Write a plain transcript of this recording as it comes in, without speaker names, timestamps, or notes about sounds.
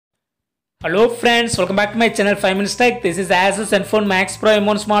Hello friends, welcome back to my channel 5 Minutes Tech. This is Asus Zenfone Max Pro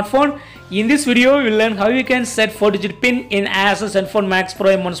M1 smartphone. In this video, you will learn how you can set 4-digit pin in Asus Zenfone Max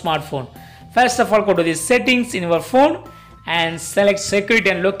Pro M1 smartphone. First of all, go to the settings in your phone and select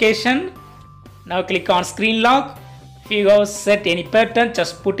security and location. Now click on screen lock. If you go set any pattern,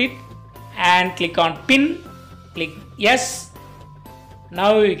 just put it and click on pin. Click yes.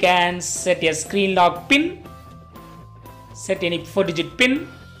 Now you can set a screen lock pin. Set any 4-digit pin.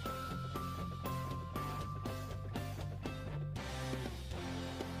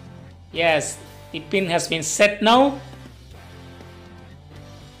 Yes, the pin has been set now.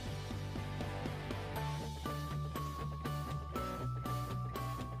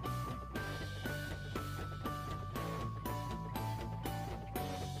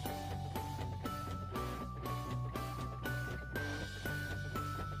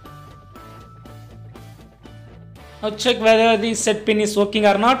 Now check whether the set pin is working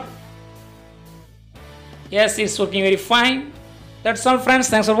or not. Yes, it's working very fine. That's all friends.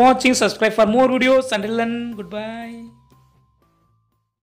 Thanks for watching. Subscribe for more videos. Until then, goodbye.